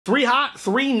3 hot,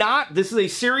 3 not. This is a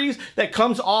series that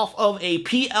comes off of a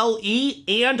PLE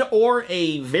and or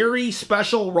a very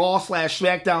special Raw /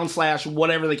 SmackDown /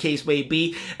 whatever the case may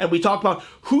be. And we talk about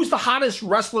who's the hottest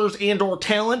wrestlers and or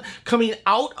talent coming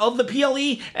out of the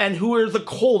PLE and who are the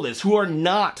coldest, who are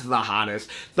not the hottest.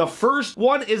 The first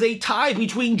one is a tie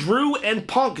between Drew and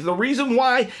Punk. The reason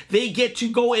why they get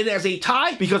to go in as a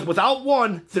tie, because without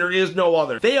one, there is no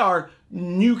other. They are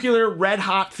nuclear red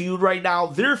hot feud right now.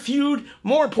 Their feud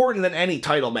more important than any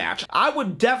title match. I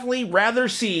would definitely rather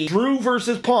see Drew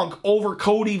versus Punk over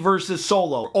Cody versus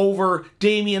Solo, over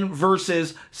Damian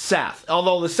versus Seth.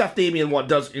 Although the Seth Damian one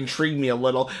does intrigue me a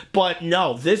little, but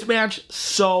no, this match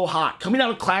so hot. Coming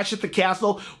out of Clash at the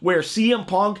Castle where CM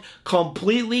Punk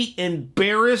completely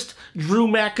embarrassed Drew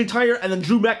McIntyre, and then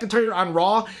Drew McIntyre on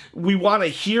Raw, we want to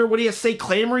hear what he has to say,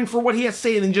 clamoring for what he has to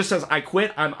say, and then just says, I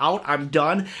quit, I'm out, I'm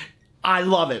done. I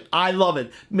love it. I love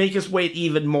it. Make us wait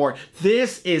even more.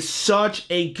 This is such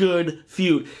a good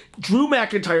feud. Drew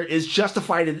McIntyre is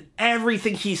justified in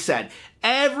everything he said.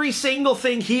 Every single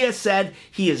thing he has said,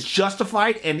 he is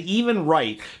justified and even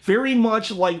right. Very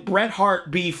much like Bret Hart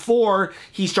before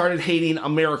he started hating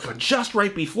America, just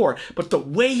right before. But the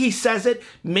way he says it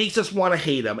makes us want to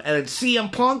hate him. And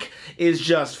CM Punk is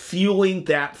just fueling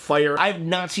that fire. I have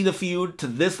not seen a feud to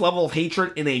this level of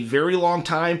hatred in a very long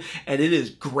time, and it is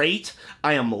great.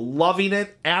 I am loving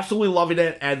it, absolutely loving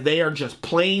it, and they are just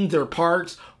playing their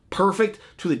parts perfect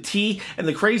to the T. And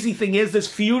the crazy thing is, this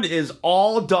feud is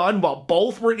all done while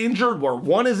both were injured, where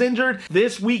one is injured.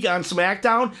 This week on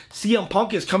SmackDown, CM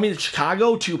Punk is coming to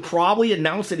Chicago to probably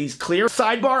announce that he's clear.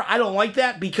 Sidebar, I don't like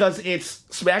that because it's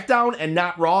SmackDown and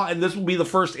not Raw, and this will be the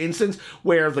first instance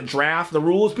where the draft, the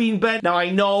rules being bent. Now, I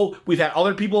know we've had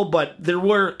other people, but there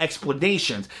were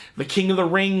explanations. The King of the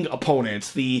Ring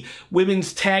opponents, the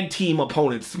women's tag team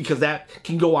opponents, because that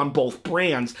can go on both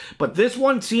brands. But this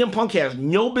one, CM Punk has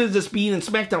no business being in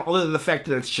SmackDown other than the fact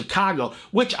that it's Chicago,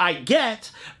 which I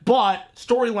get, but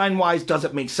storyline-wise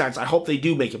doesn't make sense. I hope they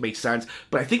do make it make sense,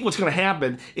 but I think what's going to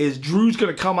happen is Drew's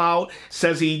going to come out,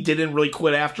 says he didn't really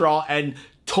quit after all, and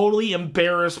totally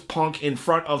embarrass Punk in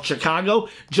front of Chicago,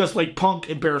 just like Punk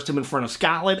embarrassed him in front of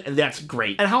Scotland, and that's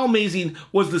great. And how amazing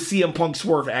was the CM Punk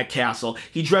swerve at Castle?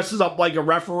 He dresses up like a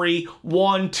referee,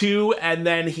 1, 2, and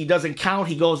then he doesn't count.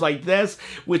 He goes like this,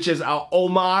 which is a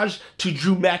homage to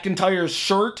Drew McIntyre's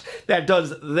shirt that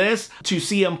does this to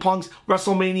CM Punk's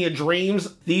WrestleMania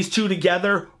Dreams. These two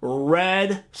together,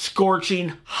 red,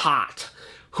 scorching hot.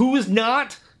 Who is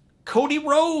not? Cody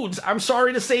Rhodes. I'm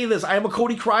sorry to say this. I am a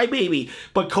Cody crybaby.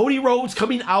 But Cody Rhodes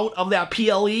coming out of that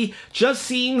PLE just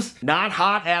seems not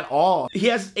hot at all. He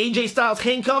has AJ Styles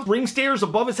handcuffed, ring stairs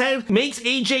above his head, makes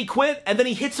AJ quit, and then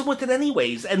he hits him with it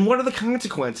anyways. And what are the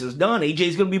consequences? None.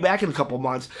 AJ's going to be back in a couple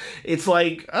months. It's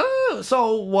like,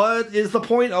 so what is the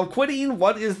point of quitting?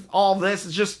 What is all this?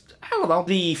 It's just, I don't know.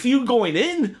 The feud going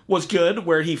in was good,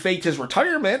 where he faked his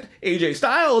retirement, AJ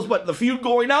Styles, but the feud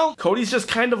going out, Cody's just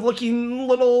kind of looking a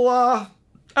little, I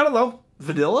don't know,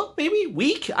 vanilla, maybe?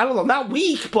 Weak? I don't know, not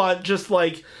weak, but just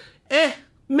like,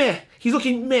 meh. He's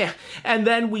looking meh. And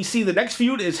then we see the next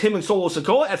feud is him and Solo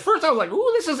Sikoa. At first I was like,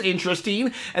 ooh, this is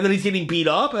interesting. And then he's getting beat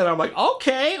up, and I'm like,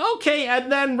 okay.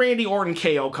 And then Randy Orton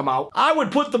KO come out. I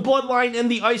would put the Bloodline in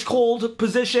the ice cold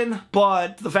position,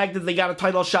 but the fact that they got a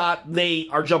title shot, they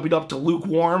are jumping up to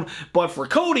lukewarm. But for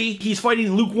Cody, he's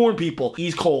fighting lukewarm people.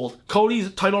 He's cold.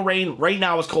 Cody's title reign right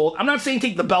now is cold. I'm not saying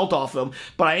take the belt off him,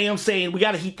 but I am saying we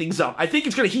got to heat things up. I think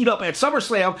it's going to heat up at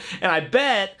SummerSlam, and I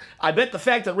bet the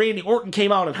fact that Randy Orton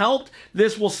came out and helped,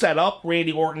 this will set up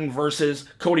Randy Orton versus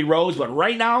Cody Rhodes. But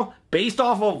right now, based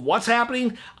off of what's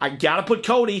happening, I gotta put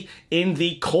Cody in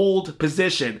the cold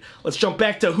position. Let's jump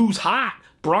back to who's hot.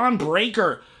 Braun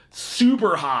Breaker.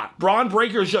 Super hot. Braun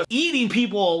Breaker's just eating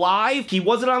people alive. He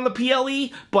wasn't on the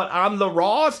PLE, but on the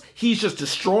Raws, he's just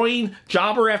destroying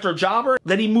jobber after jobber.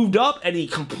 Then he moved up and he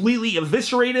completely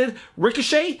eviscerated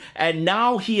Ricochet, and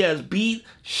now he has beat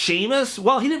Sheamus.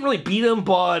 Well, he didn't really beat him,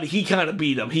 but he kind of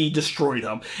beat him. He destroyed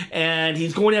him, and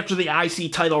he's going after the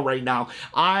IC title right now.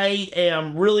 I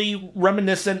am really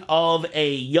reminiscent of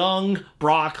a young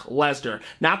Brock Lesnar.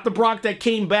 Not the Brock that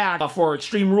came back for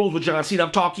Extreme Rules with John Cena.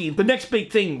 I'm talking the next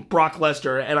big thing, Brock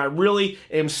Lesnar, and I really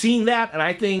am seeing that, and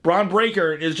I think Braun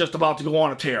Breaker is just about to go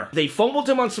on a tear. They fumbled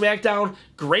him on SmackDown.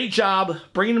 Great job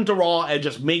bringing him to Raw and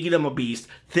just making him a beast.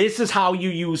 This is how you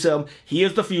use him. He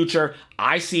is the future.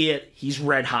 I see it. He's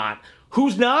red hot.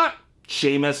 Who's not?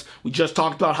 Sheamus. We just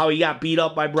talked about how he got beat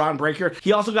up by Braun Breaker.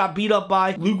 He also got beat up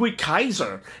by Ludwig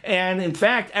Kaiser. And in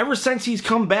fact, ever since he's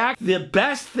come back, the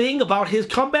best thing about his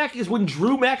comeback is when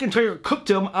Drew McIntyre cooked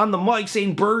him on the mic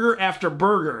saying burger after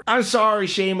burger. I'm sorry,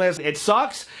 Sheamus. It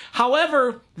sucks.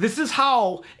 However, This is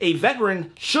how a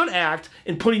veteran should act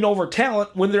in putting over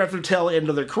talent when they're at the tail end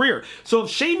of their career. So if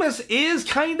Sheamus is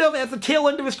kind of at the tail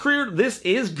end of his career, this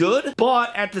is good.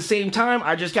 But at the same time,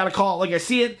 I just got to call it like I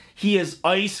see it. He is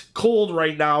ice cold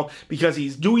right now because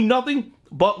he's doing nothing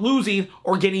but losing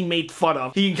or getting made fun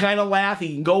of. He can kind of laugh.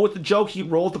 He can go with the joke. He can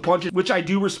roll with the punches, which I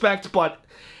do respect. But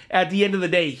at the end of the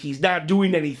day, he's not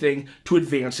doing anything to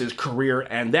advance his career,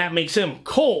 and that makes him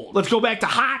cold. Let's go back to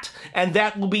hot, and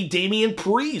that will be Damian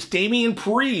Priest. Damian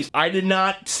Priest. I did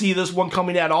not see this one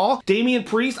coming at all. Damian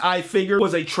Priest, I figured,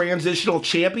 was a transitional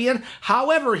champion.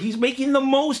 However, he's making the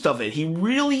most of it. He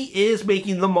really is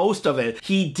making the most of it.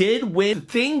 He did win. The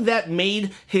thing that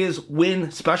made his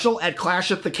win special at Clash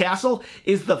at the Castle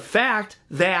is the fact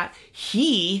that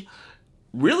he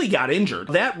really got injured.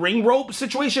 That ring rope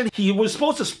situation, he was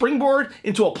supposed to springboard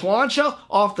into a plancha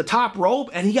off the top rope,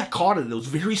 and he got caught in it. It was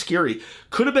very scary.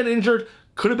 Could have been injured,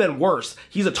 could have been worse.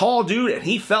 He's a tall dude, and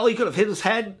he fell. He could have hit his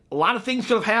head. A lot of things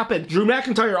could have happened. Drew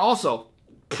McIntyre also,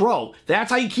 pro.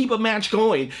 That's how you keep a match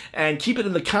going and keep it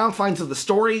in the confines of the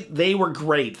story. They were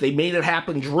great. They made it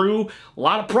happen. Drew, a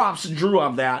lot of props to Drew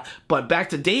on that. But back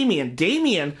to Damian.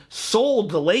 Damian sold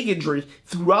the leg injury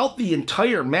throughout the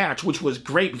entire match, which was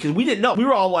great because we didn't know. We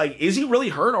were all like, is he really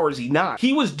hurt or is he not?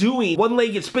 He was doing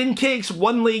one-legged spin kicks,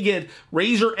 one-legged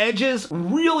razor edges,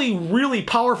 really, really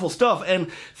powerful stuff.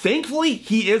 And thankfully,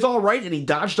 he is all right and he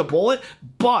dodged a bullet.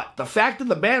 But the fact of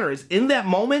the matter is, in that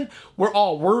moment, we're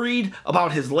all worried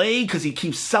about his leg because he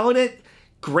keeps selling it.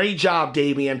 Great job,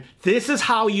 Damian. This is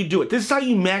how you do it. This is how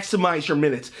you maximize your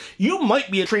minutes. You might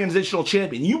be a transitional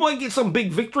champion. You might get some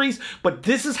big victories, but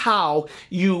this is how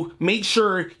you make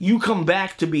sure you come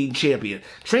back to being champion.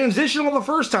 Transitional the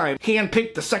first time,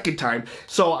 handpicked the second time.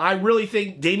 So I really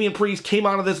think Damian Priest came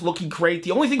out of this looking great.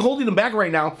 The only thing holding him back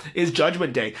right now is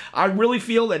Judgment Day. I really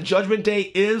feel that Judgment Day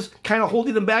is kind of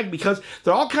holding him back because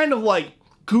they're all kind of like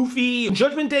goofy.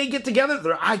 Judgment Day get together,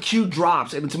 their IQ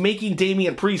drops, and it's making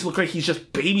Damian Priest look like he's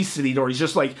just babysitting, or he's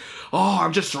just like, oh,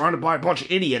 I'm just surrounded by a bunch of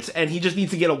idiots, and he just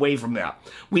needs to get away from that.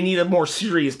 We need a more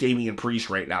serious Damian Priest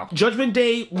right now. Judgment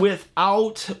Day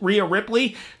without Rhea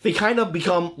Ripley, they kind of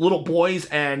become little boys,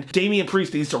 and Damian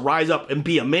Priest needs to rise up and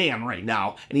be a man right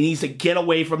now, and he needs to get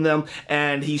away from them,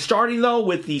 and he's starting, though,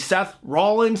 with the Seth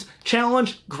Rollins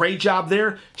challenge. Great job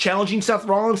there. Challenging Seth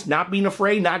Rollins, not being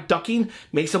afraid, not ducking,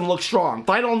 makes him look strong.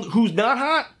 Fight on who's not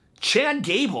hot? Chad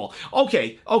Gable.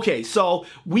 Okay, so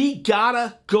we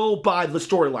gotta go by the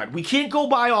storyline. We can't go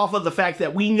by off of the fact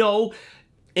that we know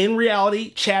in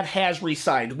reality, Chad has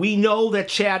re-signed. We know that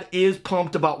Chad is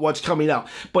pumped about what's coming out.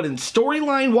 But in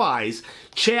storyline-wise,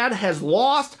 Chad has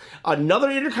lost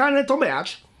another Intercontinental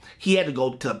match. He had to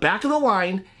go to the back of the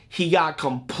line. He got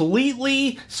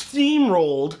completely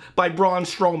steamrolled by Braun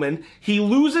Strowman. He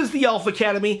loses the Alpha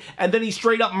Academy, and then he's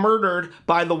straight up murdered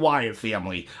by the Wyatt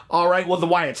family. All right, well, the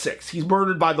Wyatt Sicks. He's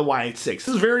murdered by the Wyatt Sicks.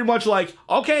 This is very much like,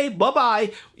 okay,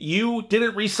 bye-bye. You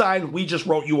didn't resign. We just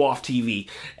wrote you off TV.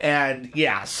 And,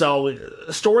 yeah, so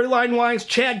storyline-wise,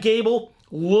 Chad Gable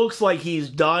looks like he's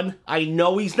done. I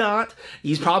know he's not.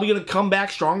 He's probably going to come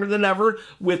back stronger than ever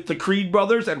with the Creed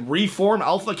brothers and reform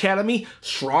Alpha Academy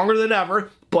stronger than ever.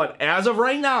 But as of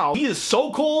right now, he is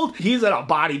so cold, he's in a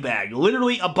body bag.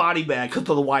 Literally a body bag because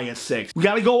of the Wyatt Sicks. We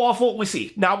got to go off what we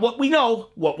see. Not what we know,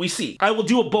 what we see. I will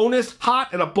do a bonus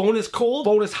hot and a bonus cold.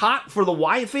 Bonus hot for the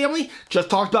Wyatt family. Just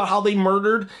talked about how they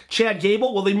murdered Chad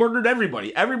Gable. Well, they murdered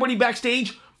everybody. Everybody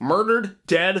backstage murdered,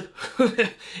 dead.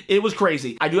 It was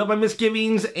crazy. I do have my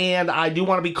misgivings, and I do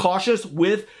want to be cautious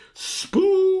with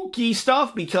spooky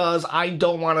stuff because I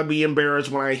don't want to be embarrassed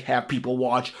when I have people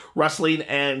watch wrestling.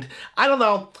 And I don't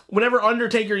know, whenever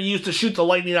Undertaker used to shoot the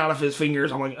lightning out of his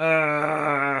fingers, I'm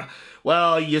like,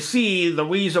 well, you see, the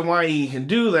reason why he can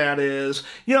do that is,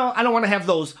 you know, I don't want to have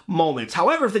those moments.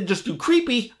 However, if they just do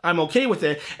creepy, I'm okay with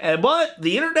it. But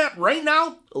the internet right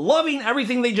now, loving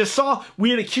everything they just saw. We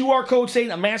had a QR code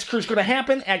saying a massacre is going to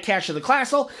happen at Clash of the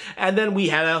Castle, and then we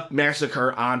had a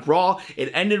massacre on Raw. It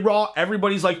ended Raw.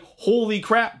 Everybody's like, holy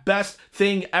crap, best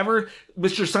thing ever.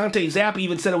 Mr. Sante Zapp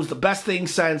even said it was the best thing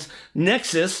since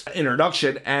Nexus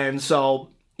introduction, and so,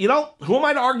 you know, who am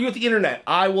I to argue with the internet?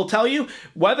 I will tell you,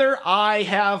 whether I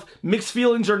have mixed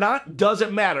feelings or not,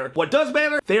 doesn't matter. What does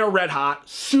matter, they are red hot,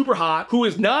 super hot, who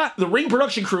is not the ring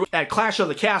production crew at Clash of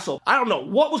the Castle. I don't know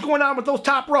what was going on with those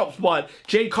top ropes, but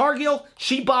Jade Cargill,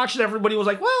 she botched it. Everybody was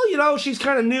like, well, you know, she's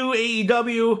kind of new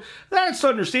AEW. That's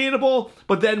understandable.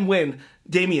 But then when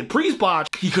Damian Priest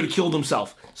botched, he could have killed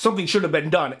himself. Something should have been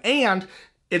done. And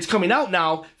it's coming out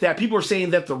now that people are saying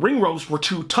that the ring ropes were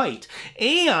too tight.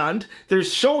 And they're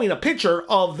showing a picture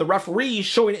of the referee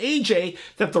showing AJ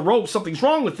that the ropes, something's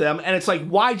wrong with them. And it's like,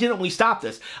 why didn't we stop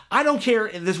this? I don't care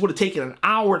if this would have taken an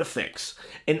hour to fix.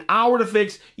 An hour to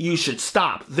fix, you should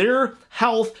stop. Their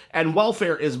health and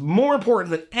welfare is more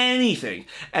important than anything.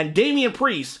 And Damian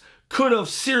Priest could have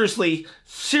seriously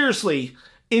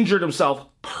injured himself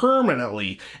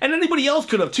permanently. And anybody else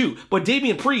could have too. But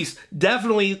Damian Priest,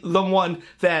 definitely the one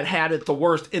that had it the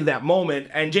worst in that moment.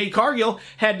 And Jade Cargill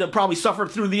had to probably suffer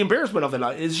through the embarrassment of it.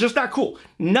 It's just not cool.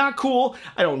 Not cool.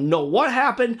 I don't know what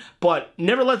happened, but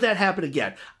never let that happen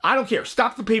again. I don't care.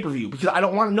 Stop the pay-per-view because I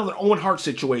don't want another Owen Hart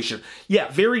situation. Yeah,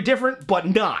 very different, but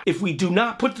not. If we do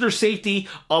not put their safety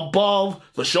above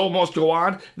the show must go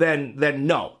on, then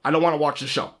no. I don't want to watch the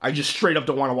show. I just straight up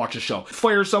don't want to watch the show.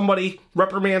 Fire somebody,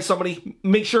 reprimand somebody,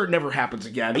 make sure it never happens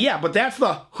again. Yeah, but that's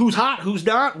the who's hot, who's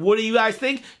not. What do you guys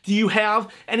think? Do you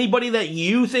have anybody that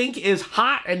you think is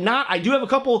hot and not? I do have a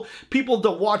couple people to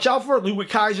watch out for. Ludwig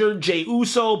Kaiser, Jey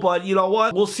Uso, but you know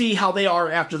what? We'll see how they are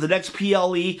after the next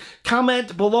PLE.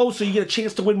 Comment below so you get a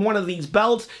chance to win one of these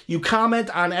belts. You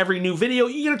comment on every new video,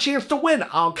 you get a chance to win.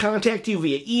 I'll contact you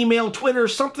via email, Twitter,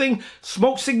 something,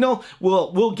 smoke signal.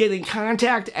 We'll get in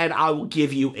contact and I will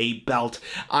give you a belt.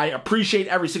 I appreciate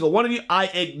every single one of you. I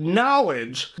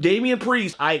acknowledge Damian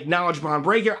Priest, I acknowledge Braun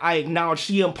Breaker, I acknowledge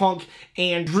CM Punk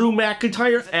and Drew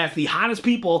McIntyre as the hottest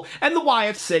people, and the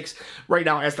Wyatt Sicks right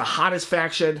now as the hottest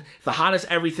faction, the hottest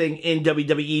everything in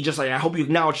WWE. Just like I hope you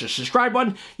acknowledge the subscribe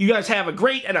button. You guys have a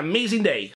great and amazing day.